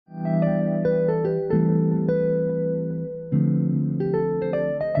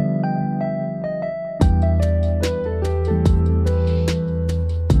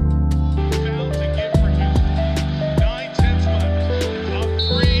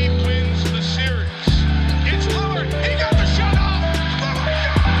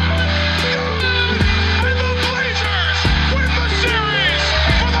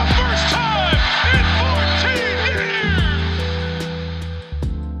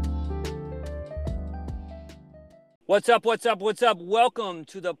What's up? Welcome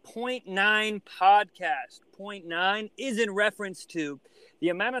to the Point 9 podcast. Point 9 is in reference to the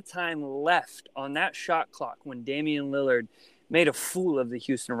amount of time left on that shot clock when Damian Lillard made a fool of the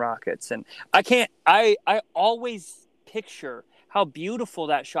Houston Rockets. And I always picture how beautiful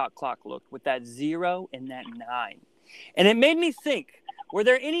that shot clock looked with that 0 and that 9. And it made me think, were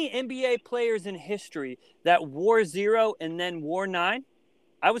there any NBA players in history that wore 0 and then wore 9?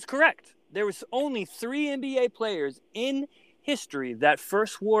 I was correct. There was only 3 NBA players in history that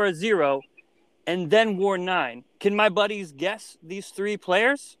first wore a 0 and then wore 9. Can my buddies guess these 3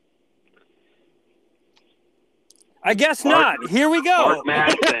 players? I guess not. Here we go. Mark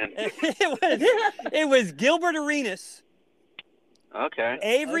Madsen. it was Gilbert Arenas. Okay.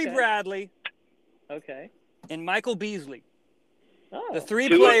 Avery Bradley. Okay. And Michael Beasley. Oh. The 3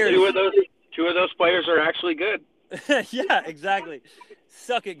 Two players. Two of those players are actually good. Yeah, exactly.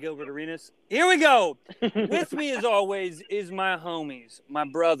 Suck it, Gilbert Arenas. Here we go. With me, as always, is my homies, my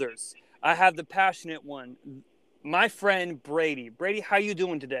brothers. I have the passionate one, my friend Brady. Brady, how you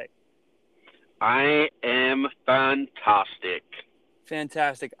doing today? I am fantastic.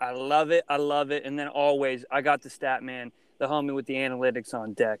 Fantastic. I love it. And then always, I got the stat man, the homie with the analytics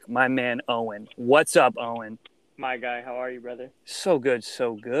on deck, my man Owen. What's up, Owen? My guy, how are you, brother? So good.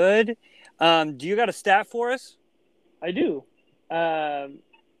 Do you got a stat for us? I do.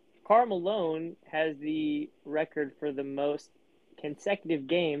 Karl Malone has the record for the most consecutive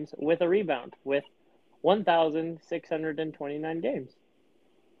games with a rebound, with 1,629 games.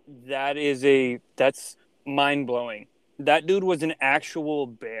 That's mind-blowing. That dude was an actual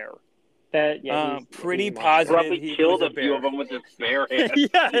bear. Pretty positive. Probably killed a few of them with his bare hands.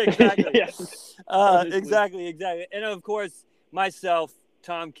 Yeah, exactly. Yeah. Exactly. And of course, myself,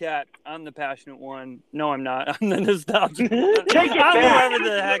 Tomcat, I'm the passionate one. No, I'm not. I'm the nostalgic one. I'm whoever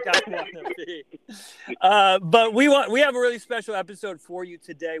the heck I want to be. But we have a really special episode for you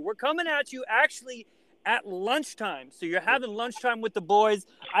today. We're coming at you actually at lunchtime. So you're having lunchtime with the boys.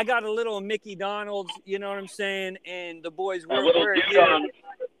 I got a little Mickey Donald's, you know what I'm saying? And the boys were here.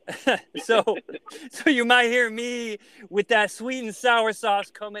 So you might hear me with that sweet and sour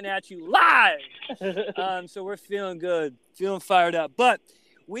sauce coming at you live. So we're feeling good, feeling fired up. But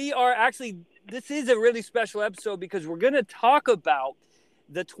we are actually, this is a really special episode because we're going to talk about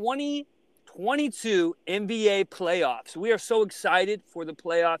the 2022 NBA playoffs. We are so excited for the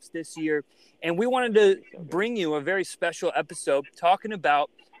playoffs this year. And we wanted to bring you a very special episode talking about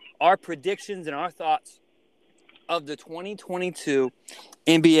our predictions and our thoughts of the 2022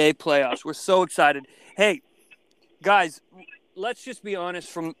 NBA playoffs. We're so excited. Hey, guys, let's just be honest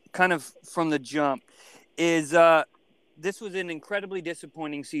from the jump. This was an incredibly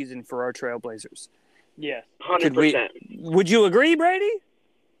disappointing season for our Trailblazers. Yes. 100%. Would you agree, Brady?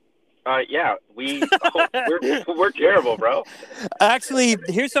 Yeah, we're terrible, bro. Actually,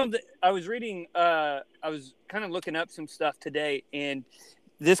 here's something I was reading. I was kind of looking up some stuff today, and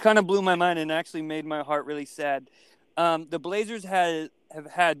this kind of blew my mind and actually made my heart really sad. The Blazers have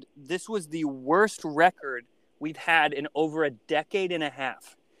had, this was the worst record we've had in over a decade and a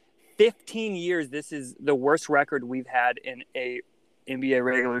half. 15 years, this is the worst record we've had in a NBA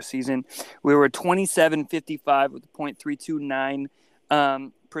regular season. We were 27-55 with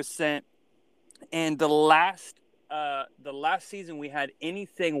 0.329%. And the last season we had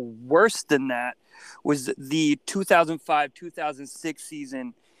anything worse than that was the 2005-2006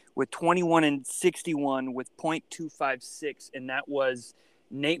 season with 21-61 with 0.256, and that was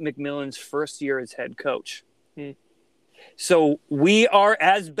Nate McMillan's first year as head coach. So we are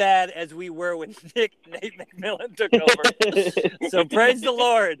as bad as we were when Nate McMillan took over. So praise the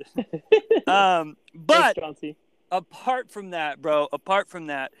Lord. But apart from that,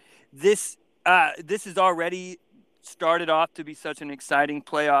 this has already started off to be such an exciting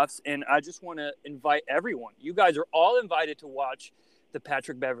playoffs, and I just want to invite everyone. You guys are all invited to watch the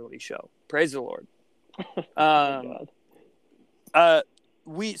Patrick Beverly Show. Praise the Lord.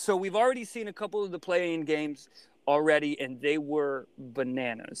 We've already seen a couple of the play-in games already, and they were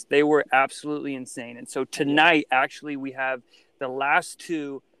bananas. They were absolutely insane. And so tonight, actually, we have the last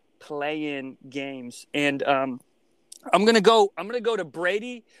 2 play-in games, and I'm gonna go to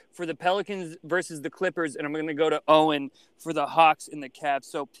Brady for the Pelicans versus the Clippers, and I'm gonna go to Owen for the Hawks and the Cavs.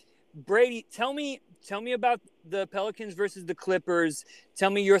 So, Brady, tell me about the Pelicans versus the Clippers. Tell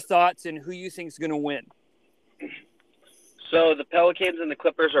me your thoughts and who you think is gonna win. So the Pelicans and the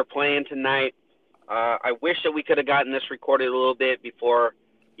Clippers are playing tonight. I wish that we could have gotten this recorded a little bit before,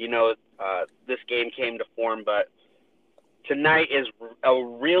 this game came to form. But tonight is a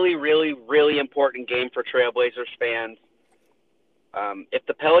really, really, really important game for Trailblazers fans. If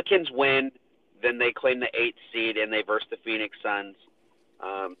the Pelicans win, then they claim the 8th seed and they verse the Phoenix Suns.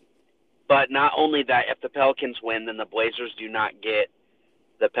 But not only that, if the Pelicans win, then the Blazers do not get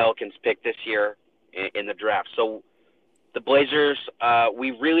the Pelicans pick this year in the draft. So the Blazers,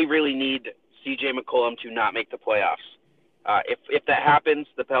 we really, really need C.J. McCollum to not make the playoffs. If that happens,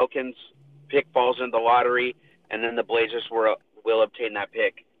 the Pelicans pick falls in the lottery, and then the Blazers will obtain that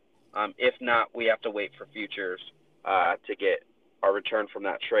pick. If not, we have to wait for futures to get our return from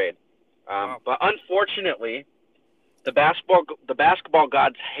that trade. But unfortunately, the basketball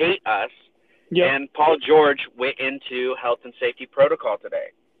gods hate us, and Paul George went into health and safety protocol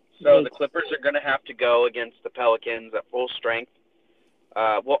today. So the Clippers are going to have to go against the Pelicans at full strength.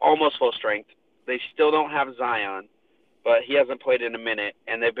 Almost full strength. They still don't have Zion, but he hasn't played in a minute,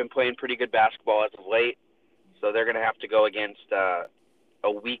 and they've been playing pretty good basketball as of late. So they're going to have to go against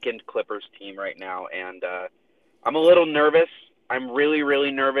a weakened Clippers team right now. And I'm a little nervous. I'm really,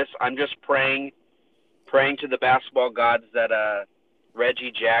 really nervous. I'm just praying to the basketball gods that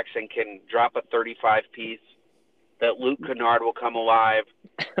Reggie Jackson can drop a 35-piece, that Luke Kennard will come alive,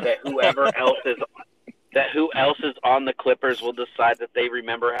 that who else is on the Clippers will decide that they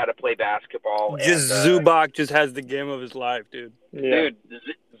remember how to play basketball. Zubac just has the game of his life, dude. Yeah. Dude,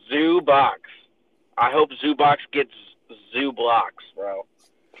 Zubac. I hope Zubac gets blocks, bro.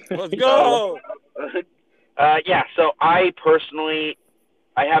 Let's go. So I personally,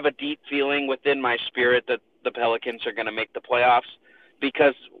 I have a deep feeling within my spirit that the Pelicans are going to make the playoffs,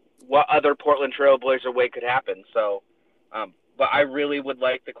 because what other Portland Trail Blazer way could happen? So, but I really would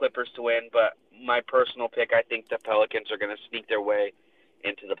like the Clippers to win, but my personal pick, I think the Pelicans are going to sneak their way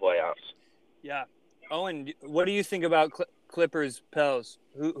into the playoffs. Yeah. Owen, what do you think about Clippers Pels?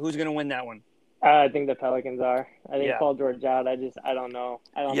 Who's going to win that one? I think the Pelicans are. I think Paul George out. I don't know.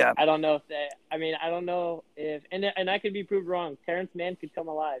 I don't know if they. I mean, I don't know if, and I could be proved wrong. Terrence Mann could come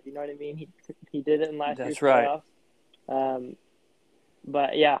alive. You know what I mean? He did it in last year's playoffs.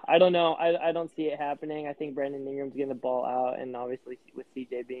 But yeah, I don't know. I don't see it happening. I think Brandon Ingram's getting the ball out, and obviously with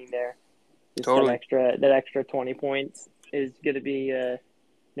CJ being there, that extra 20 points is going to be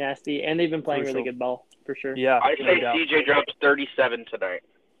nasty. And they've been playing really good ball for sure. Yeah, I say CJ drops 37 tonight.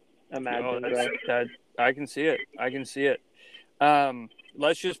 Imagine, I can see it.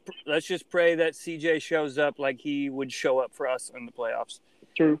 Let's just pray that CJ shows up like he would show up for us in the playoffs.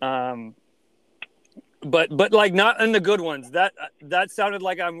 True. But like not in the good ones. That sounded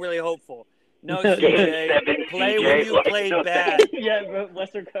like I'm really hopeful. No, CJ, play when you played bad. Yeah,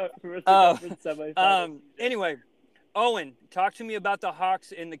 Western Conference semifinals. Anyway, Owen, talk to me about the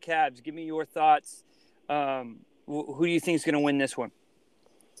Hawks and the Cavs. Give me your thoughts. Who do you think is going to win this one?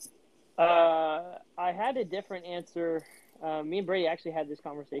 I had a different answer. Me and Brady actually had this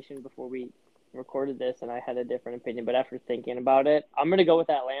conversation before we recorded this, and I had a different opinion. But after thinking about it, I'm going to go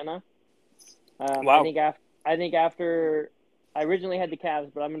with Atlanta. Wow. I think after I originally had the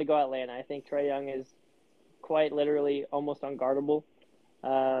Cavs, but I'm going to go Atlanta. I think Trae Young is quite literally almost unguardable.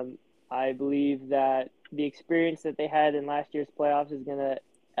 I believe that the experience that they had in last year's playoffs is going to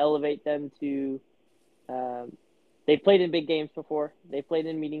elevate them to they've played in big games before. They've played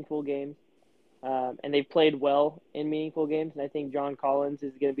in meaningful games, and they've played well in meaningful games. And I think John Collins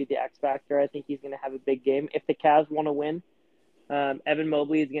is going to be the X factor. I think he's going to have a big game. If the Cavs want to win, Evan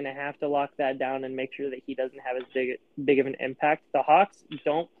Mobley is going to have to lock that down and make sure that he doesn't have as big of an impact. The Hawks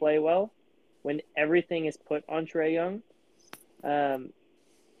don't play well when everything is put on Trae Young.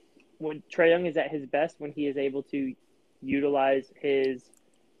 When Trae Young is at his best, when he is able to utilize his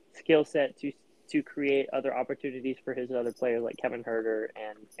skill set to create other opportunities for his other players like Kevin Huerter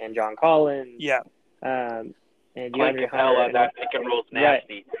and John Collins. Yeah. And that pick and roll's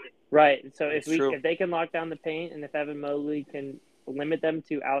nasty. Right. So if they can lock down the paint, and if Evan Mobley can limit them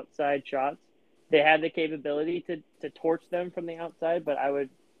to outside shots, they have the capability to torch them from the outside. But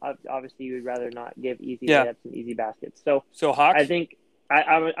you would rather not give easy layups and easy baskets. So Hawks. I think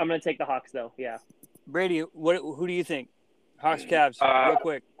I'm going to take the Hawks though. Yeah. Brady, who do you think? Hawks, Cavs, real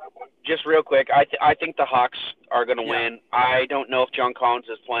quick. Just real quick, I think the Hawks are going to win. I don't know if John Collins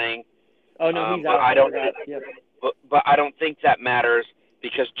is playing. Oh no, he's out. But I don't think that matters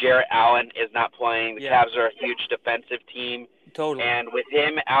because Jarrett Allen is not playing. The Cavs are a huge defensive team. Totally. And with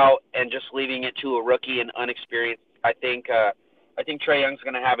him out and just leaving it to a rookie and unexperienced, I think Trae Young's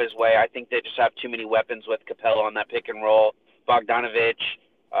going to have his way. I think they just have too many weapons with Capella on that pick and roll. Bogdanovich,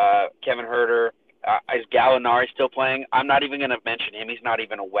 Kevin Huerter. Is Gallinari still playing? I'm not even going to mention him. He's not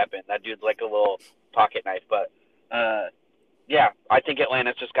even a weapon. That dude's like a little pocket knife. But, I think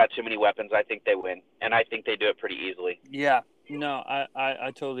Atlanta's just got too many weapons. I think they win, and I think they do it pretty easily. Yeah. No,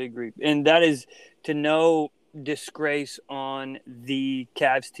 I totally agree. And that is to know disgrace on the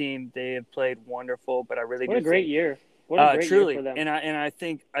Cavs team. They have played wonderful, but I really What do a great think, year. What a great truly, year for them. and I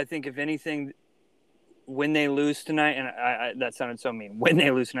think if anything, when they lose tonight, and I that sounded so mean, when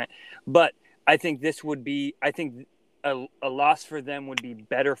they lose tonight, but I think a loss for them would be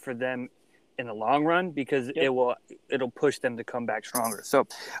better for them in the long run because it'll push them to come back stronger. So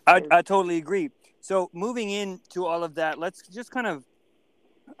I totally agree. So moving into all of that, let's just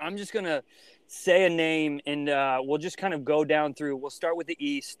I'm just going to say a name and we'll just kind of go down through. We'll start with the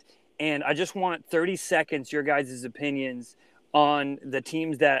East, and I just want 30 seconds, your guys' opinions on the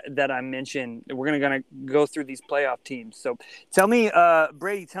teams that I mentioned. We're going to go through these playoff teams. So tell me,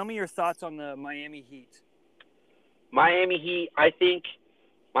 Brady, tell me your thoughts on the Miami Heat. Miami Heat, I think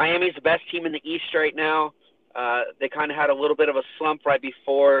Miami's the best team in the East right now. They kind of had a little bit of a slump right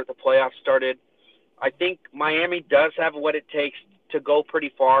before the playoffs started. I think Miami does have what it takes to go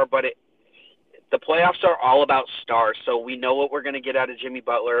pretty far, but the playoffs are all about stars, so we know what we're going to get out of Jimmy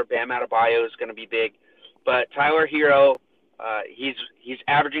Butler. Bam Adebayo is going to be big. But Tyler Hero, he's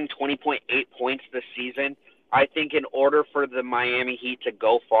averaging 20.8 points this season. I think in order for the Miami Heat to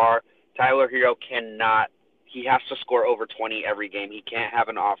go far, Tyler Hero he has to score over 20 every game. He can't have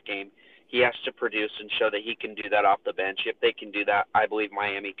an off game. He has to produce and show that he can do that off the bench. If they can do that, I believe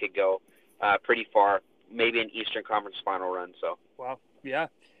Miami could go pretty far, maybe an Eastern Conference final run. So. Wow. Yeah.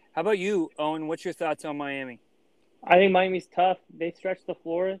 How about you, Owen? What's your thoughts on Miami? I think Miami's tough. They stretch the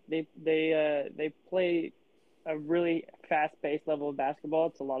floor. They play a really fast-paced level of basketball.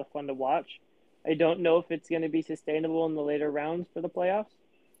 It's a lot of fun to watch. I don't know if it's going to be sustainable in the later rounds for the playoffs.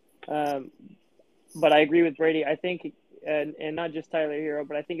 But I agree with Brady. I think, and not just Tyler Hero,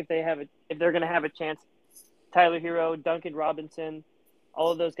 but I think if they're going to have a chance, Tyler Hero, Duncan Robinson, all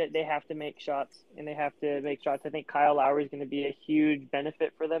of those guys, they have to make shots, and they have to make shots. I think Kyle Lowry is going to be a huge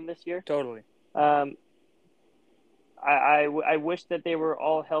benefit for them this year. Totally. I wish that they were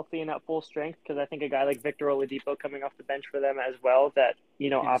all healthy and at full strength because I think a guy like Victor Oladipo coming off the bench for them as well, that,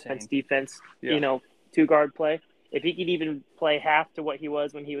 offense, defense, two-guard play. If he could even play half to what he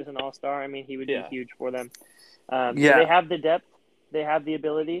was when he was an all-star, I mean, he would be huge for them. So they have the depth. They have the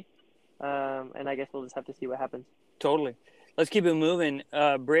ability. And I guess we'll just have to see what happens. Totally. Let's keep it moving.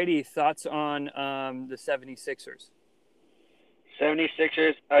 Brady, thoughts on the 76ers?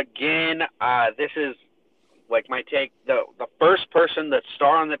 76ers, again, this is like my take. The first person, the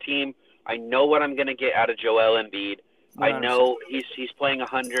star on the team, I know what I'm going to get out of Joel Embiid. 100%. I know he's playing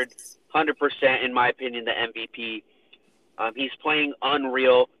 100%, in my opinion, the MVP. He's playing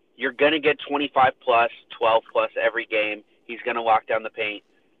unreal. You're going to get 25 plus, 12 plus every game. He's going to lock down the paint.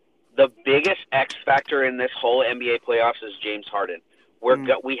 The biggest X factor in this whole NBA playoffs is James Harden.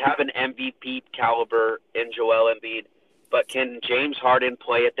 We have an MVP caliber in Joel Embiid, but can James Harden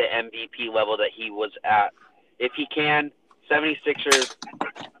play at the MVP level that he was at? If he can, 76ers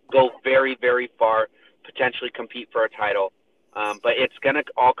go very, very far, potentially compete for a title. But it's going to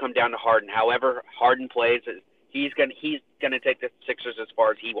all come down to Harden. However Harden plays, he's going to take the Sixers as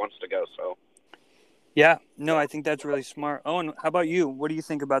far as he wants to go. So. Yeah, no, I think that's really smart. Owen, how about you? What do you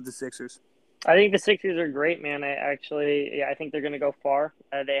think about the Sixers? I think the Sixers are great, man. I think they're going to go far.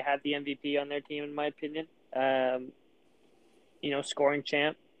 They have the MVP on their team, in my opinion. Scoring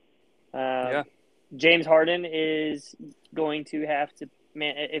champ. James Harden is going to have to –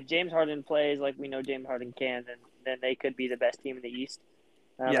 man, if James Harden plays like we know James Harden can, then they could be the best team in the East.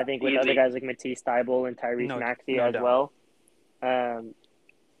 I think with other guys like Matisse Thybulle and Tyrese Maxey as well.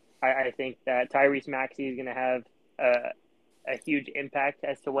 I think that Tyrese Maxey is going to have a huge impact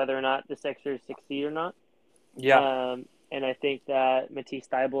as to whether or not the Sixers succeed or not. Yeah. And I think that Matisse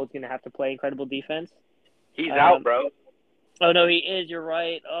Thybulle is going to have to play incredible defense. He's out, bro. Oh, no, he is. You're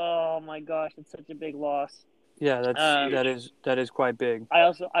right. Oh, my gosh. It's such a big loss. Yeah, that is quite big. I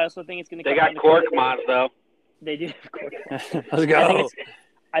also think it's going to come down to Korkmaz, though. They do have Korkmaz. Let's go.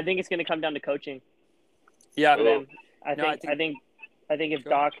 I think it's going to come down to coaching. Yeah. For them. I think if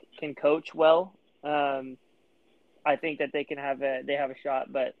Doc can coach well, I think that they have a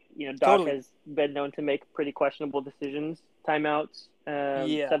shot. But Doc has been known to make pretty questionable decisions, timeouts,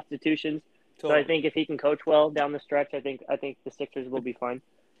 substitutions. Totally. So I think if he can coach well down the stretch, I think the Sixers will be fine.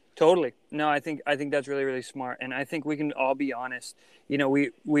 Totally. No, I think that's really, really smart, and I think we can all be honest.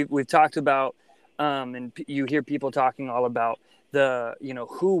 We've talked about, and you hear people talking all about the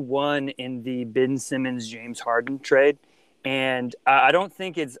who won in the Ben Simmons James Harden trade. And I don't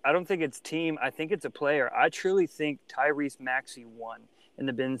think it's team. I think it's a player. I truly think Tyrese Maxey won in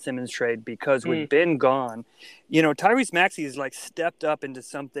the Ben Simmons trade because with Ben gone, Tyrese Maxey has stepped up into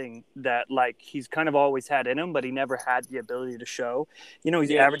something that he's kind of always had in him, but he never had the ability to show.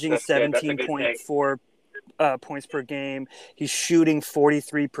 He's averaging 17.4 points per game. He's shooting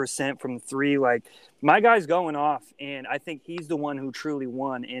 43% from three. Like, my guy's going off, and I think he's the one who truly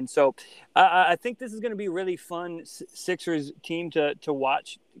won. And so I think this is going to be a really fun Sixers team to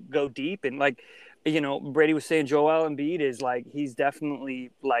watch go deep. And, like, Brady was saying, Joel Embiid is, like, he's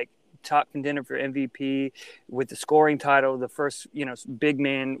definitely, like, top contender for MVP with the scoring title, the first, big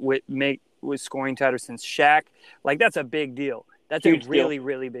man with scoring title since Shaq. Like, that's a big deal. That's a really,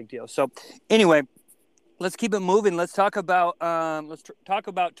 really big deal. So anyway, let's keep it moving. Let's talk about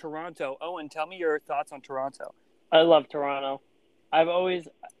Toronto. Owen, tell me your thoughts on Toronto. I love Toronto.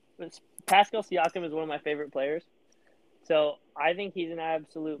 Pascal Siakam is one of my favorite players. So I think he's an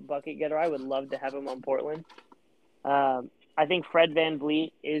absolute bucket getter. I would love to have him on Portland. I think Fred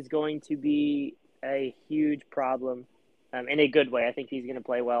VanVleet is going to be a huge problem in a good way. I think he's going to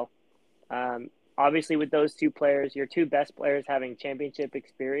play well. Obviously, with those two players, your two best players having championship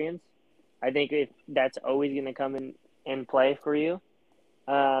experience, I think that's always going to come in and play for you.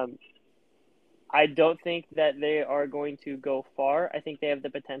 I don't think that they are going to go far. I think they have the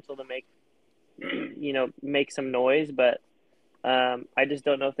potential to make some noise, but I just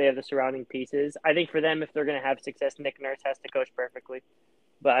don't know if they have the surrounding pieces. I think for them, if they're going to have success, Nick Nurse has to coach perfectly.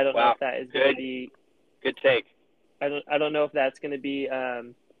 But I don't know if that is going to be good take. I don't know if that's going to be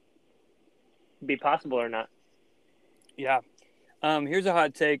possible or not. Yeah. Here's a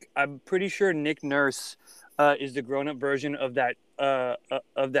hot take. I'm pretty sure Nick Nurse is the grown-up version of that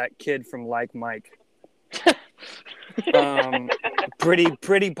kid from Like Mike.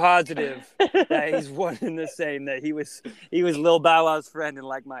 Pretty positive that he's one and the same. That he was Lil Bow Wow's friend in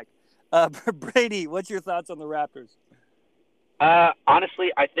Like Mike. Brady, what's your thoughts on the Raptors?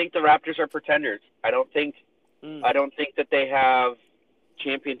 Honestly, I think the Raptors are pretenders. I don't think that they have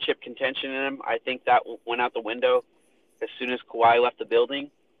championship contention in them. I think that went out the window as soon as Kawhi left the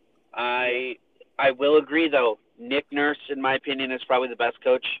building. I will agree, though. Nick Nurse, in my opinion, is probably the best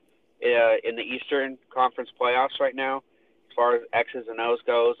coach in the Eastern Conference playoffs right now. As far as X's and O's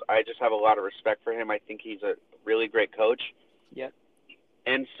goes, I just have a lot of respect for him. I think he's a really great coach. Yep.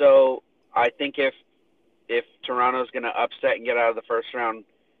 And so I think if Toronto's going to upset and get out of the first round,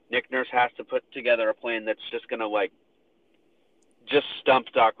 Nick Nurse has to put together a plan that's just going to, just stump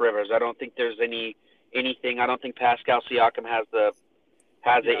Doc Rivers. I don't think there's anything. I don't think Pascal Siakam has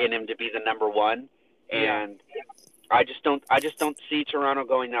it in him to be the number one, and I just don't see Toronto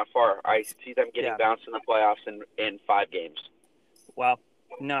going that far. I see them getting bounced in the playoffs in 5 games. Wow.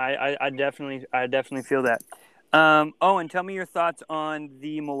 No, I definitely feel that. Owen, tell me your thoughts on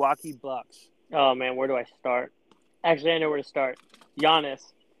the Milwaukee Bucks. Oh man, where do I start? Actually, I know where to start.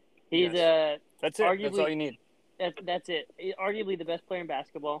 Giannis. He's that's it. Arguably, that's all you need. That's it. Arguably the best player in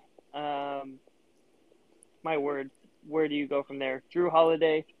basketball. My word, where do you go from there? Drew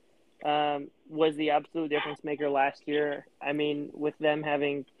Holiday was the absolute difference maker last year. I mean, with them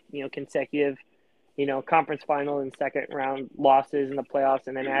having consecutive conference final and second round losses in the playoffs,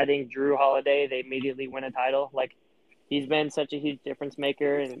 and then adding Drew Holiday, they immediately win a title. Like, he's been such a huge difference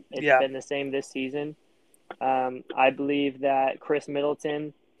maker, and it's been the same this season. I believe that Chris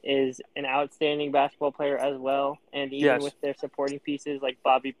Middleton is an outstanding basketball player as well, and even with their supporting pieces like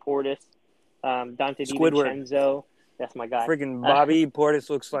Bobby Portis, Dante DiVincenzo, that's my guy. Freaking Bobby Portis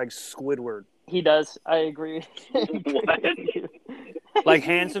looks like Squidward. He does. I agree. What? Like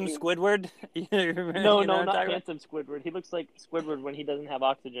handsome Squidward? No, not handsome Squidward. He looks like Squidward when he doesn't have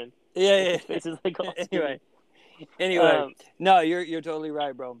oxygen. Yeah. His face is like all Anyway, no, you're totally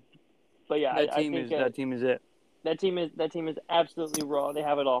right, bro. But yeah, that team is it. That team is absolutely raw. They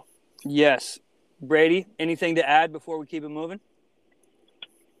have it all. Yes. Brady, anything to add before we keep it moving?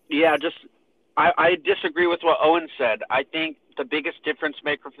 Yeah, I disagree with what Owen said. I think the biggest difference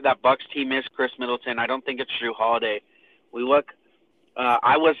maker for that Bucks team is Chris Middleton. I don't think it's Drew Holiday. We look.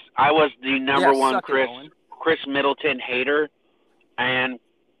 I was the number one Chris Middleton hater, and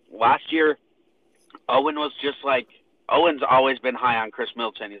last year Owen was just like, Owen's always been high on Chris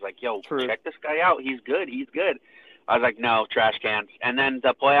Middleton. He's like, yo, check this guy out. He's good. I was like, no, trash cans. And then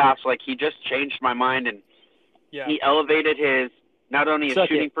the playoffs, he just changed my mind, and he elevated not only his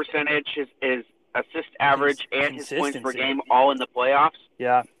shooting percentage, his assist average, and his points per game all in the playoffs.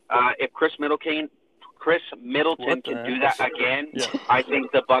 Yeah. If Chris Middleton can do that again, I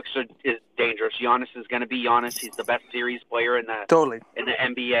think the Bucks is dangerous. Giannis is going to be Giannis. He's the best series player in the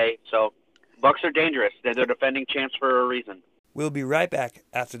NBA. So Bucks are dangerous. They're the defending champs for a reason. We'll be right back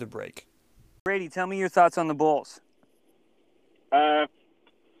after the break. Brady, tell me your thoughts on the Bulls. The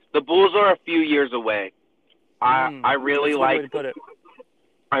Bulls are a few years away. I really like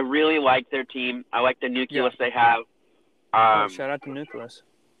their team. I like the nucleus they have. Shout out to Nucleus.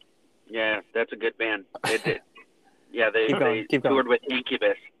 Yeah, that's a good band. They did. Yeah, Keep going. they toured with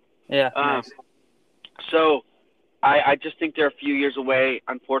Incubus. Yeah, nice. So I just think they're a few years away.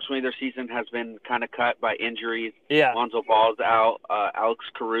 Unfortunately, their season has been kind of cut by injuries. Yeah. Lonzo Ball's out. Alex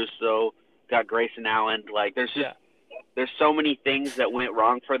Caruso got Grayson Allen. Like, there's so many things that went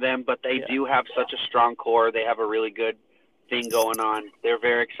wrong for them, but they do have such a strong core. They have a really good thing going on. They're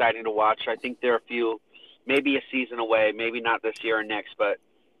very exciting to watch. I think they're maybe a season away, maybe not this year or next, but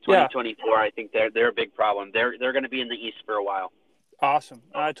 2024, I think they're a big problem. They're going to be in the East for a while. Awesome.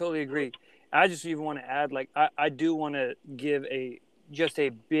 I totally agree. I just even want to add, like, I do want to give just a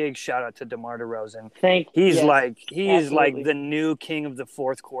big shout out to DeMar DeRozan. He is like the new king of the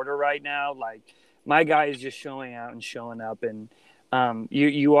fourth quarter right now. Like, my guy is just showing out and showing up. And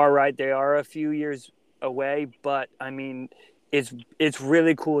you are right. They are a few years away, but I mean, it's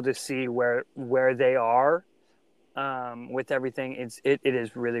really cool to see where they are with everything. It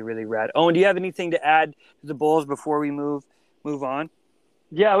is really, really rad. Owen, do you have anything to add to the Bulls before we move on?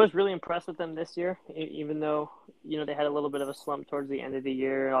 Yeah, I was really impressed with them this year, even though, they had a little bit of a slump towards the end of the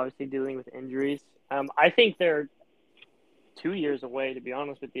year, obviously dealing with injuries. I think they're 2 years away, to be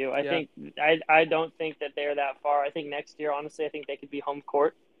honest with you. I don't think that they're that far. I think next year, honestly, I think they could be home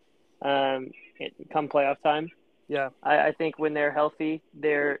court come playoff time. Yeah. I think when they're healthy,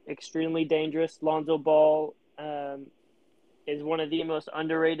 they're extremely dangerous. Lonzo Ball is one of the most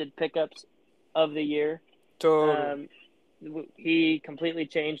underrated pickups of the year. Totally. He completely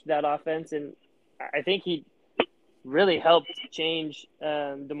changed that offense, and I think he really helped change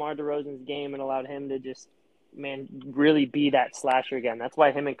DeMar DeRozan's game and allowed him to just, really be that slasher again. That's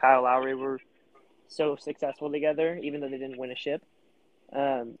why him and Kyle Lowry were so successful together, even though they didn't win a ship.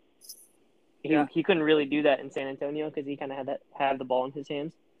 He couldn't really do that in San Antonio because he kind of had the ball in his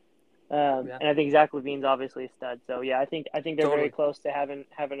hands. And I think Zach LaVine's obviously a stud. So I think they're very close to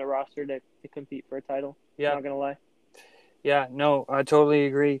having a roster to compete for a title. Yeah, I'm not gonna lie. Yeah, no, I totally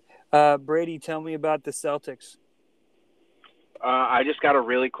agree. Brady, tell me about the Celtics. I just got a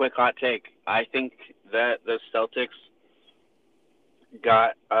really quick hot take. I think that the Celtics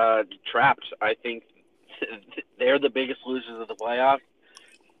got trapped. I think they're the biggest losers of the playoffs.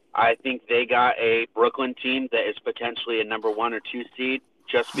 I think they got a Brooklyn team that is potentially a number 1 or 2 seed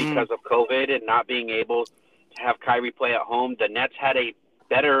just because of COVID and not being able to have Kyrie play at home. The Nets had a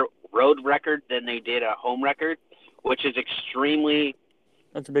better road record than they did a home record, which is extremely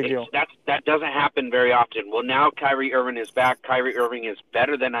 – that's a big deal. That doesn't happen very often. Well, now Kyrie Irving is back. Kyrie Irving is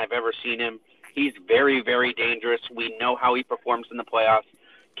better than I've ever seen him. He's very, very dangerous. We know how he performs in the playoffs.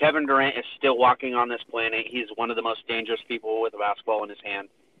 Kevin Durant is still walking on this planet. He's one of the most dangerous people with a basketball in his hand.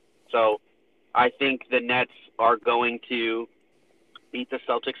 So I think the Nets are going to beat the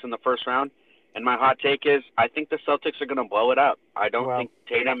Celtics in the first round. And my hot take is I think the Celtics are going to blow it up. I don't think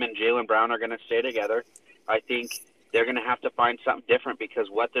Tatum and Jaylen Brown are going to stay together. I think they're going to have to find something different because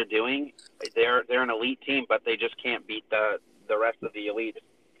what they're doing, they're an elite team, but they just can't beat the rest of the elite.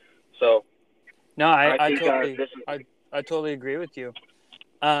 So, no, I totally agree with you.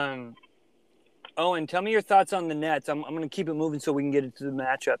 Owen, tell me your thoughts on the Nets. I'm going to keep it moving so we can get into the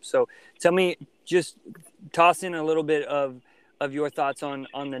matchup. So, tell me, just toss in a little bit of your thoughts on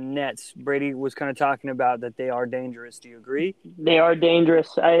the Nets. Brady was kind of talking about that they are dangerous. Do you agree? They are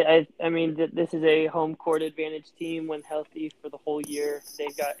dangerous. I mean, this is a home court advantage team when healthy for the whole year.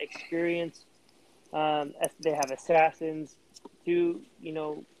 They've got experience. They have assassins, 2,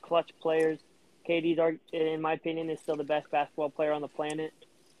 clutch players. KD's, in my opinion, is still the best basketball player on the planet.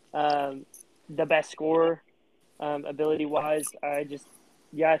 The best scorer, ability-wise. I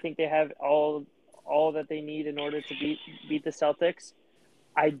think they have all that they need in order to beat the Celtics.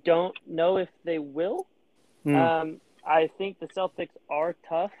 I don't know if they will. I think the Celtics are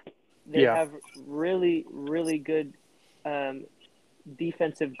tough. They have really, really good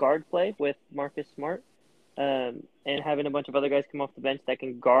defensive guard play with Marcus Smart and having a bunch of other guys come off the bench that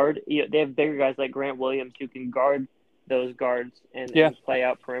can guard. They have bigger guys like Grant Williams who can guard those guards and play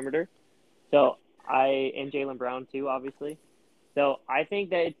out perimeter. So and Jaylen Brown too, obviously. So I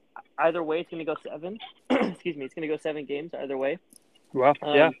think that either way, it's going to go 7. Excuse me, it's going to go 7 games either way. Well,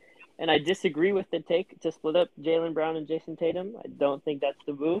 And I disagree with the take to split up Jaylen Brown and Jason Tatum. I don't think that's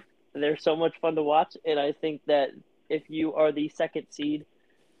the move. They're so much fun to watch, and I think that if you are the second seed,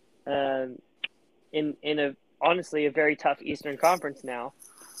 in honestly a very tough Eastern Conference now,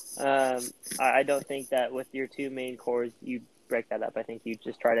 I don't think that with your 2 main cores you break that up. I think you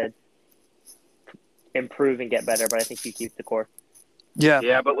just try to improve and get better, but I think you keep the core.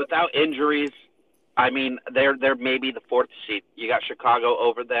 Yeah, but without injuries, I mean, they're maybe the 4th seed. You got Chicago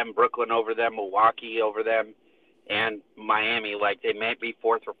over them, Brooklyn over them, Milwaukee over them, and Miami. Like, they might be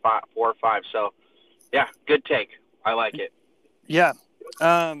 4 or 5. So, yeah, good take. I like it. Yeah.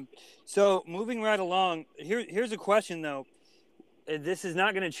 So moving right along, here's a question though. This is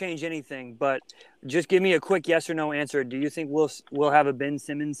not going to change anything, but just give me a quick yes or no answer. Do you think we'll have a Ben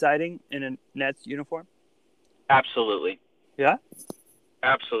Simmons sighting in a Nets uniform? Absolutely. Yeah.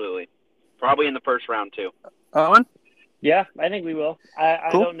 Absolutely. Probably in the first round too. Owen? Yeah, I think we will. I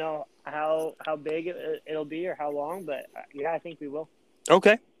Cool. don't know how big it'll be or how long, but yeah, I think we will.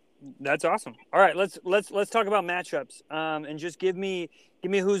 Okay. That's awesome. All right, let's talk about matchups. And just give me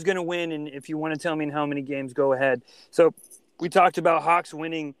who's going to win, and if you want to tell me in how many games, go ahead. So we talked about Hawks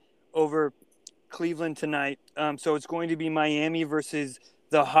winning over Cleveland tonight. So it's going to be Miami versus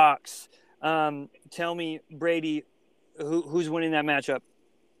the Hawks. Tell me, Brady, who's winning that matchup?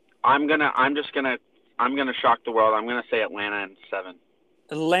 I'm gonna shock the world. I'm gonna say Atlanta in 7.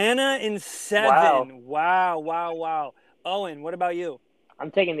 Atlanta in 7. Wow. Owen, what about you? I'm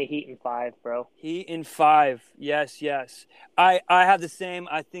taking the Heat in 5, bro. Heat in 5. Yes. I have the same.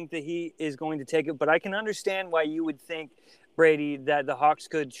 I think the Heat is going to take it, but I can understand why you would think, Brady, that the Hawks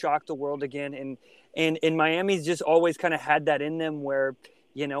could shock the world again. And Miami's just always kind of had that in them where,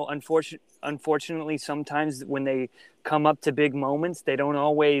 unfortunately, sometimes when they come up to big moments, they don't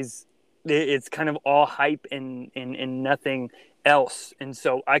always – it's kind of all hype and nothing else. And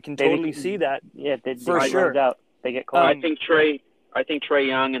so I can totally see that. Yeah, for sure. Out. They get cold. I think Trae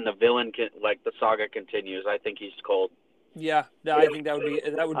Young and the villain the saga continues. I think he's cold. Yeah, I think that would be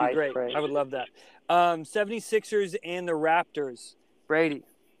great. Trae. I would love that. 76ers and the Raptors. Brady.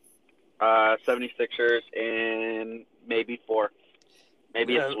 76ers in maybe 4.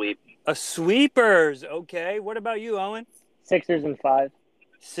 Maybe a sweep. A sweepers. Okay. What about you, Owen? Sixers in 5.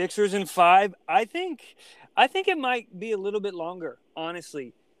 Sixers in 5. I think it might be a little bit longer,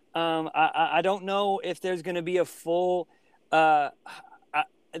 honestly. I don't know if there's going to be a full I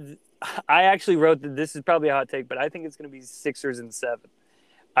actually wrote that this is probably a hot take, but I think it's going to be Sixers in 7.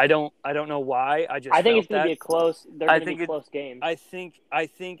 I don't know why. I think it's going to be a close. They're going to be close games. I think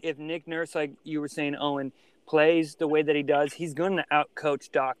if Nick Nurse, like you were saying, Owen, plays the way that he does, he's going to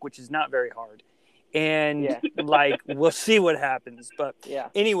outcoach Doc, which is not very hard. And we'll see what happens. But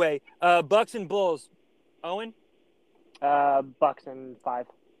anyway, Bucks and Bulls. Owen? Bucks in 5.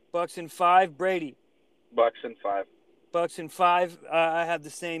 Bucks in 5. Brady? Bucks in 5. Bucks in 5. I have the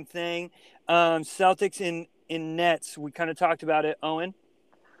same thing. Celtics in Nets. We kind of talked about it. Owen?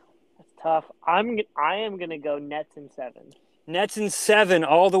 That's tough. I am going to go Nets in 7. Nets in 7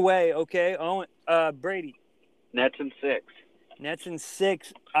 all the way. Okay. Owen, Brady? Nets in 6. Nets in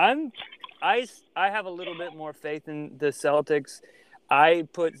 6. I have a little bit more faith in the Celtics. I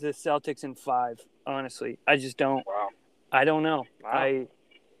put the Celtics in 5, honestly. I just don't. Wow. I don't know. Wow.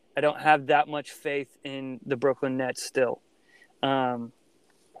 I don't have that much faith in the Brooklyn Nets still. And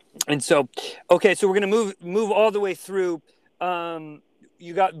so, okay, so we're going to move all the way through.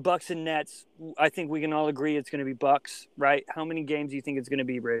 You got Bucks and Nets. I think we can all agree it's going to be Bucks, right? How many games do you think it's going to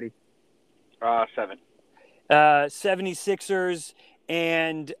be, Brady? 7. 76ers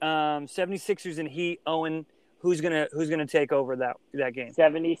and 76ers and Heat. Owen, who's gonna take over that game?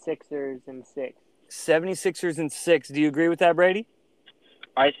 76ers in 6. 76ers in 6. Do you agree with that, Brady?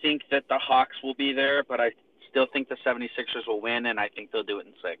 I think that the Hawks will be there, but I still think the 76ers will win, and I think they'll do it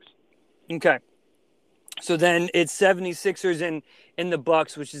in 6. Okay. So then it's 76ers and the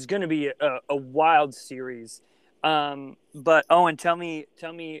Bucks, which is going to be a wild series. But Owen, tell me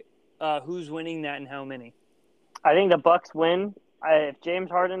who's winning that and how many? I think the Bucks win. If James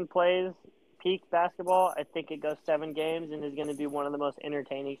Harden plays peak basketball, I think it goes 7 games and is going to be one of the most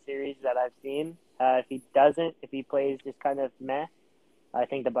entertaining series that I've seen. If he doesn't, if he plays just kind of meh, I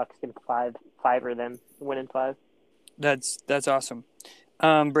think the Bucks can fiver them, win in 5. That's awesome.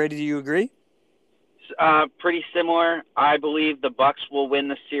 Brady, do you agree? Pretty similar. I believe the Bucks will win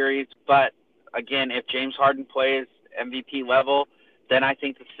the series, but again, if James Harden plays MVP level, then I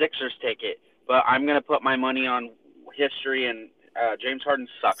think the Sixers take it. But I'm going to put my money on history, and James Harden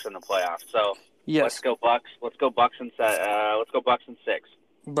sucks in the playoffs. So yes. Let's go Bucks. Let's go Bucks in 6.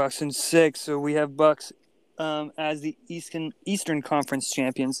 Bucks in 6. So we have Bucks as the Eastern Conference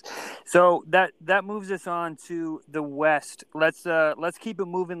champions. So that moves us on to the West. Let's keep it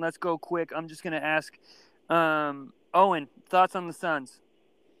moving. Let's go quick. I'm just going to ask Owen, thoughts on the Suns?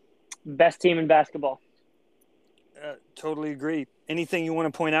 Best team in basketball. Totally agree. Anything you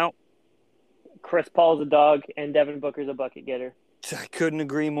want to point out? Chris Paul's a dog, and Devin Booker's a bucket getter. I couldn't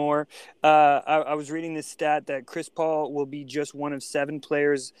agree more. I was reading this stat that Chris Paul will be just one of 7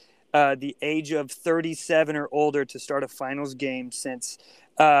 players the age of 37 or older to start a finals game since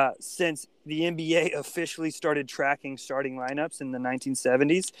since the NBA officially started tracking starting lineups in the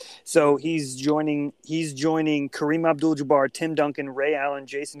 1970s. So he's joining Kareem Abdul-Jabbar, Tim Duncan, Ray Allen,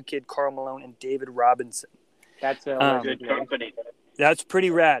 Jason Kidd, Karl Malone, and David Robinson. That's a Good company. That's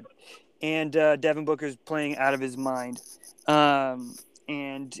pretty rad. And Devin Booker's playing out of his mind.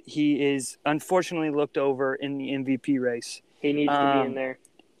 And he is unfortunately looked over in the MVP race. He needs to be in there.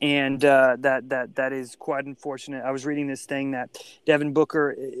 And that is quite unfortunate. I was reading this thing that Devin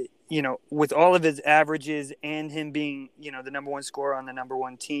Booker, with all of his averages and him being, the number one scorer on the number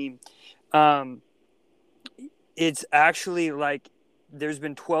one team, it's actually like there's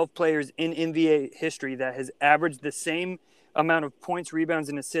been 12 players in NBA history that has averaged the same amount of points, rebounds,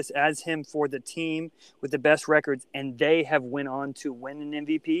 and assists as him for the team with the best records, and they have went on to win an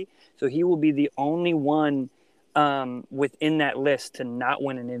MVP. So he will be the only one within that list to not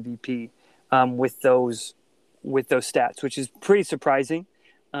win an MVP with those stats, which is pretty surprising.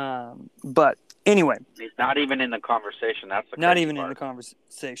 But anyway, he's not even in the conversation. That's the not even part. In the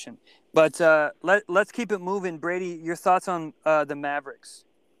conversation. But let's keep it moving. Brady, your thoughts on the Mavericks?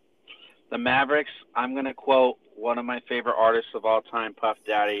 The Mavericks. I'm going to quote one of my favorite artists of all time, Puff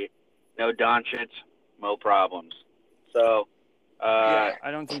Daddy. No Doncic, no problems. So.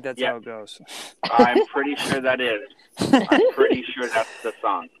 I don't think that's how it goes. I'm pretty sure that is. I'm pretty sure that's the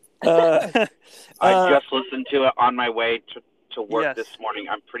song. I just listened to it on my way to work this morning.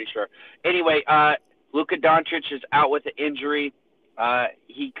 I'm pretty sure. Anyway, Luka Doncic is out with an injury.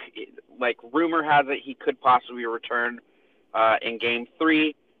 He, rumor has it, he could possibly return in Game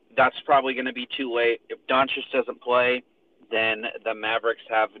 3. That's probably going to be too late. If Doncic doesn't play, then the Mavericks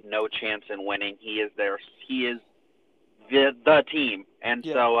have no chance in winning. He is the team, and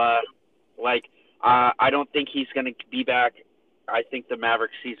so I don't think he's going to be back. I think the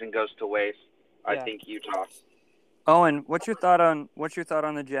Mavericks season goes to waste. I think Utah. Owen, what's your thought on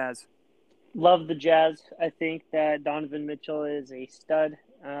the Jazz? Love the Jazz. I think that Donovan Mitchell is a stud.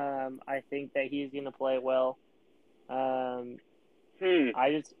 I think that he's going to play well. I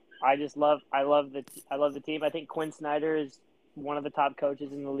love the team. I think Quinn Snyder is one of the top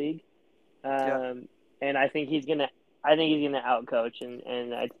coaches in the league, and I think he's gonna outcoach,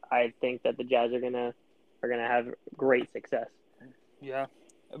 and I think that the Jazz are gonna have great success. Yeah,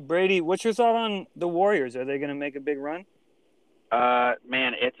 Brady, what's your thought on the Warriors? Are they gonna make a big run?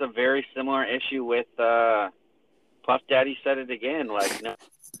 Man, it's a very similar issue with Puff Daddy said it again. No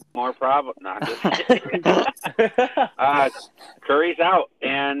more problem. No, I'm just kidding. Curry's out,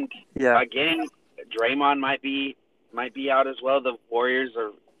 and again, Draymond might be out as well. The Warriors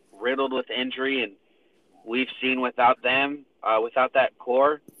are riddled with injury, and we've seen without them, without that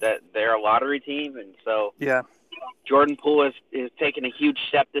core, that they're a lottery team, and so Jordan Poole is taking a huge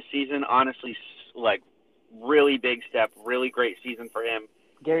step this season. Honestly, really big step, really great season for him.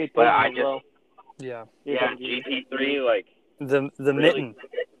 Gary Payton as well. Yeah, GP3, the really, mitten.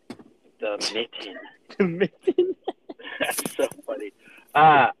 The mitten. The mitten. That's so funny.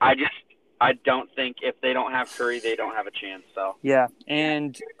 I don't think if they don't have Curry, they don't have a chance. So yeah.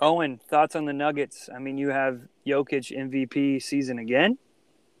 And Owen, thoughts on the Nuggets? I mean, you have Jokic MVP season again.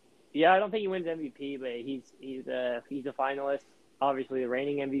 Yeah, I don't think he wins MVP, but he's a finalist. Obviously, the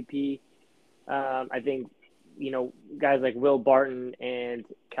reigning MVP. I think guys like Will Barton and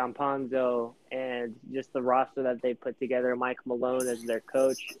Campazzo and just the roster that they put together, Mike Malone as their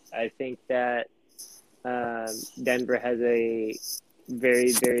coach. I think that Denver has a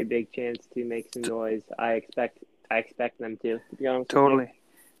very, very big chance to make some noise. I expect them to be honest.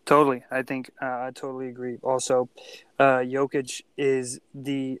 Totally. I think I totally agree. Also, Jokic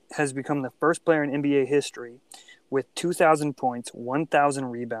has become the first player in NBA history with 2,000 points, 1,000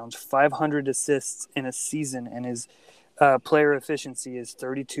 rebounds, 500 assists in a season, and his player efficiency is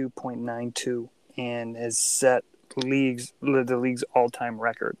 32.92 and has set the league's all-time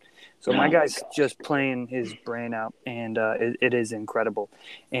record. So my guy's just playing his brain out, and it is incredible.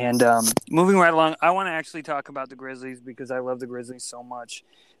 And moving right along, I want to actually talk about the Grizzlies because I love the Grizzlies so much.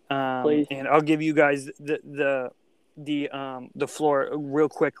 And I'll give you guys the floor real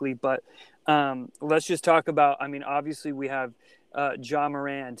quickly, but let's just talk about. I mean, obviously we have Ja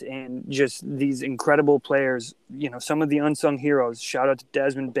Morant and just these incredible players. Some of the unsung heroes. Shout out to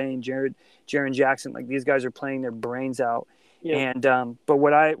Desmond Bain, Jaren Jackson. These guys are playing their brains out. Yeah. And but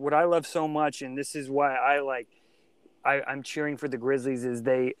what I love so much, and this is why I'm cheering for the Grizzlies, is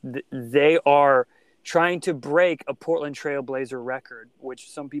they are trying to break a Portland Trail Blazer record,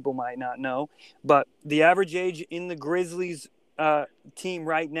 which some people might not know. But the average age in the Grizzlies team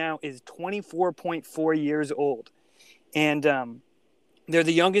right now is 24.4 years old. And They're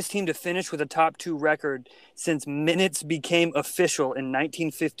the youngest team to finish with a top 2 record since minutes became official in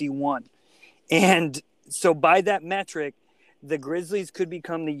 1951. And so by that metric, the Grizzlies could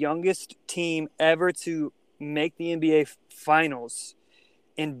become the youngest team ever to make the NBA Finals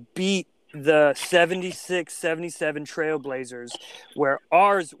and beat the 76-77 Trailblazers, where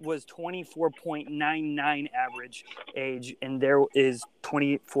ours was 24.99 average age and there is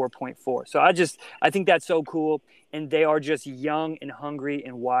 24.4. So I think that's so cool, and they are just young and hungry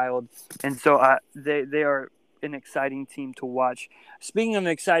and wild, and so they are an exciting team to watch. Speaking of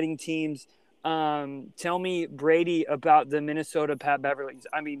exciting teams, tell me, Brady, about the Minnesota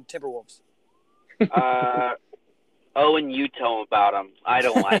Timberwolves. Owen, you tell him about them. I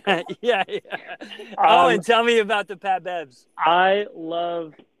don't like them. yeah. Owen, tell me about the Pat Bevs. I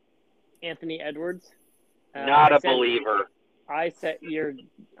love Anthony Edwards. Not a believer. I'm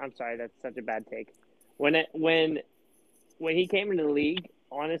sorry, that's such a bad take. When he came into the league,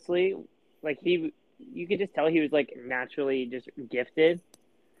 honestly, like you could just tell he was like naturally just gifted.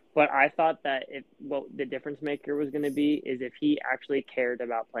 But I thought that what the difference maker was going to be is if he actually cared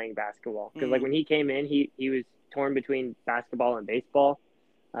about playing basketball. Because like when he came in, he was torn between basketball and baseball.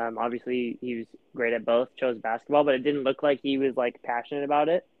 Obviously, he was great at both, chose basketball, but it didn't look like he was like passionate about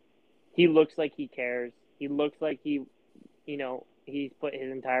it. He looks like he cares. He looks like he's put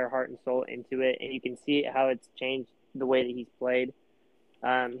his entire heart and soul into it, and you can see how it's changed the way that he's played.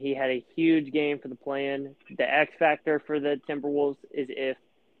 He had a huge game for the play-in. The X factor for the Timberwolves is if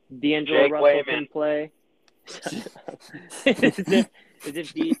D'Angelo Russell can play.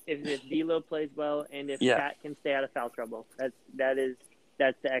 if D'Lo plays well, and if Cat can stay out of foul trouble. That's the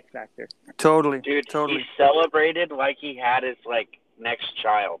X factor. Totally. Dude, totally. He celebrated like he had his next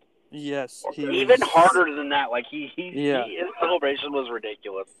child. Yes. Even harder than that. Like his celebration was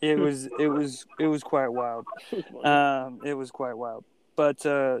ridiculous. It was quite wild. It was quite wild. But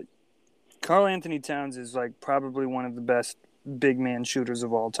Karl Anthony Towns is like probably one of the best big man shooters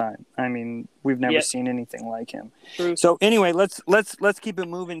of all time. I mean, we've never seen anything like him. True. So anyway, let's keep it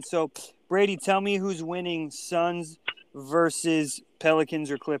moving. So Brady, tell me who's winning, Suns versus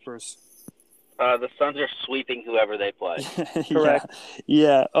Pelicans or Clippers? The Suns are sweeping whoever they play. Correct.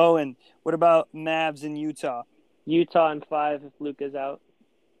 Yeah. Owen, what about Mavs in Utah? Utah in 5 if Luka's out.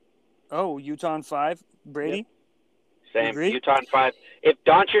 Oh, Utah in 5? Brady? Yep. Same. Utah in 5. If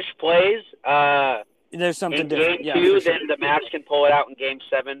Doncic plays, there's something in different. Game 2, then the Mavs can pull it out in Game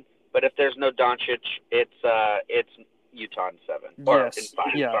 7. But if there's no Doncic, it's Utah in 7 or in 5.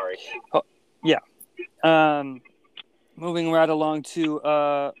 Yeah. Sorry. Oh, yeah. Moving right along to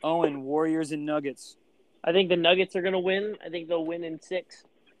Owen, Warriors and Nuggets. I think the Nuggets are going to win. I think they'll win in 6.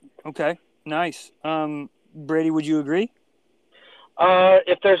 Okay, nice. Brady, would you agree?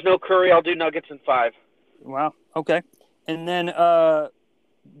 If there's no Curry, I'll do Nuggets in 5. Wow. Okay. And then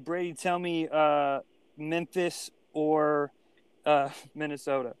Brady, tell me Memphis or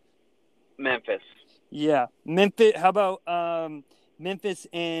Minnesota? Memphis. Yeah. Memphis. How about Memphis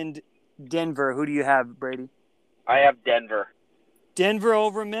and Denver? Who do you have, Brady? I have Denver. Denver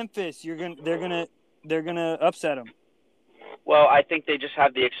over Memphis. They're gonna upset them. Well, I think they just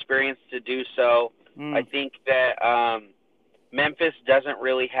have the experience to do so. I think that Memphis doesn't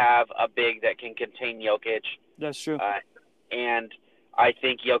really have a big that can contain Jokic. That's true. And I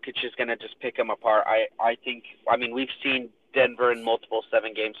think Jokic is going to just pick them apart. I mean, we've seen Denver in multiple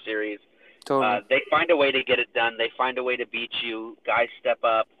 7-game series. Totally. They find a way to get it done. They find a way to beat you. Guys step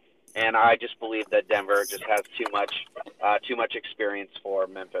up. And I just believe that Denver just has too much experience for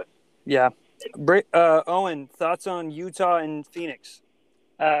Memphis. Yeah. Owen, thoughts on Utah and Phoenix?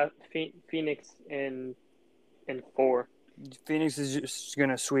 Phoenix in 4. Phoenix is just going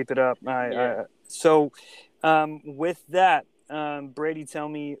to sweep it up. So with that, Brady, tell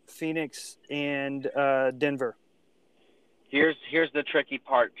me Phoenix and Denver. Here's the tricky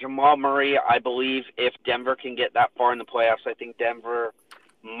part. Jamal Murray, I believe if Denver can get that far in the playoffs, I think Denver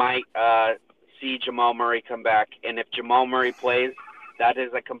might see Jamal Murray come back. And if Jamal Murray plays, that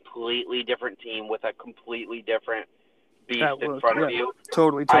is a completely different team with a completely different beast in front of you.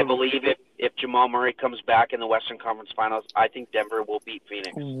 Totally. I believe if Jamal Murray comes back in the Western Conference Finals, I think Denver will beat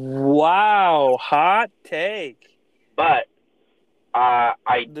Phoenix. Wow, hot take. But I'm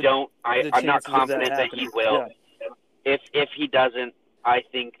not confident that he will. Yeah. If he doesn't, I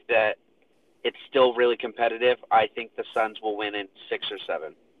think that it's still really competitive. I think the Suns will win in 6 or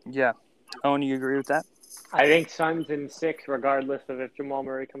 7. Yeah. Owen, you agree with that? I think Suns in 6, regardless of if Jamal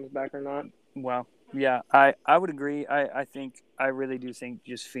Murray comes back or not. Wow. Yeah, I would agree. I really do think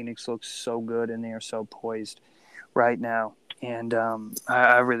just Phoenix looks so good and they are so poised right now. And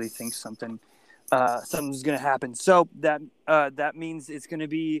I really think something something's going to happen. So that means it's going to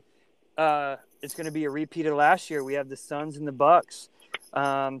be a repeat of last year. We have the Suns and the Bucks.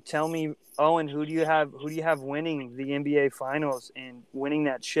 Tell me, Owen, who do you have winning the NBA Finals and winning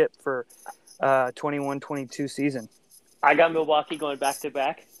that chip for 21-22 season? I got Milwaukee going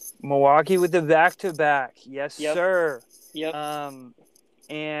back-to-back. Milwaukee with the back-to-back. Yes, Yep. sir. Yep.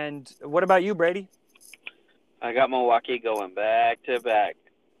 And what about you, Brady? I got Milwaukee going back-to-back.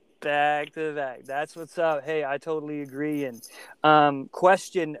 Back-to-back. That's what's up. Hey, I totally agree. And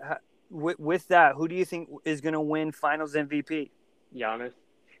question, with that, who do you think is going to win Finals MVP? Giannis.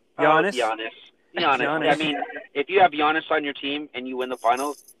 Giannis? Giannis. I mean, if you have Giannis on your team and you win the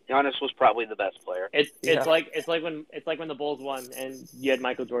Finals, Giannis was probably the best player. It's like when the Bulls won and you had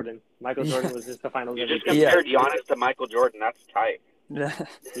Michael Jordan. Michael Jordan was just the Finals You just MVP. compared Giannis to Michael Jordan. That's tight.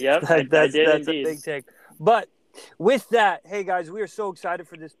 Yep, that's indeed. a big take. But with that, hey guys, we are so excited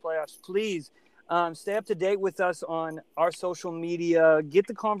for this playoffs. Please stay up to date with us on our social media. Get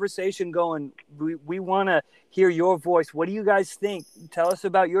the conversation going. We want to hear your voice. What do you guys think? Tell us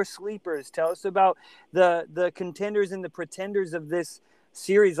about your sleepers. Tell us about the contenders and the pretenders of this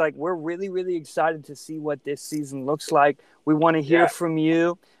series. Like, we're really, really excited to see what this season looks like. We want to hear from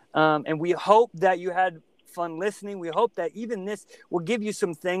you. And we hope that you had fun listening. We hope that even this will give you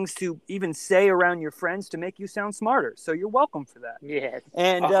some things to even say around your friends to make you sound smarter. So you're welcome for that. Yes.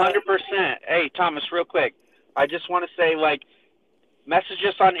 And 100%. Hey, Thomas, real quick. I just want to say, message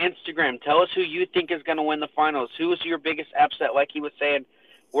us on Instagram. Tell us who you think is going to win the Finals. Who is your biggest upset? Like he was saying,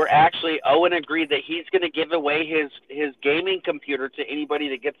 Owen agreed that he's going to give away his gaming computer to anybody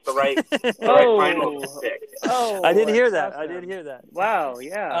that gets the right Finals pick. Oh, I did hear that. awesome. I did hear that. Wow,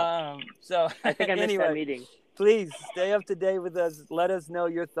 yeah. So I think I missed anyway, that meeting. Please stay up to date with us. Let us know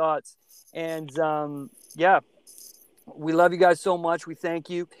your thoughts. And we love you guys so much. We thank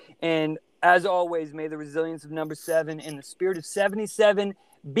you. And as always, may the resilience of number 7 and the spirit of 77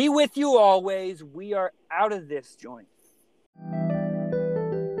 be with you always. We are out of this joint.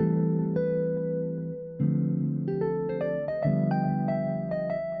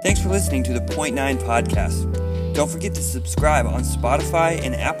 Thanks for listening to the Point 9 podcast. Don't forget to subscribe on Spotify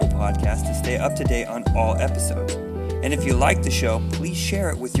and Apple Podcasts to stay up to date on all episodes. And if you like the show, please share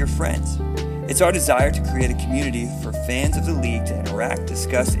it with your friends. It's our desire to create a community for fans of the league to interact,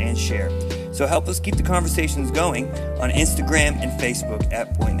 discuss, and share. So help us keep the conversations going on Instagram and Facebook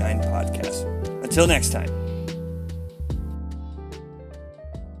at Point 9 Podcast. Until next time.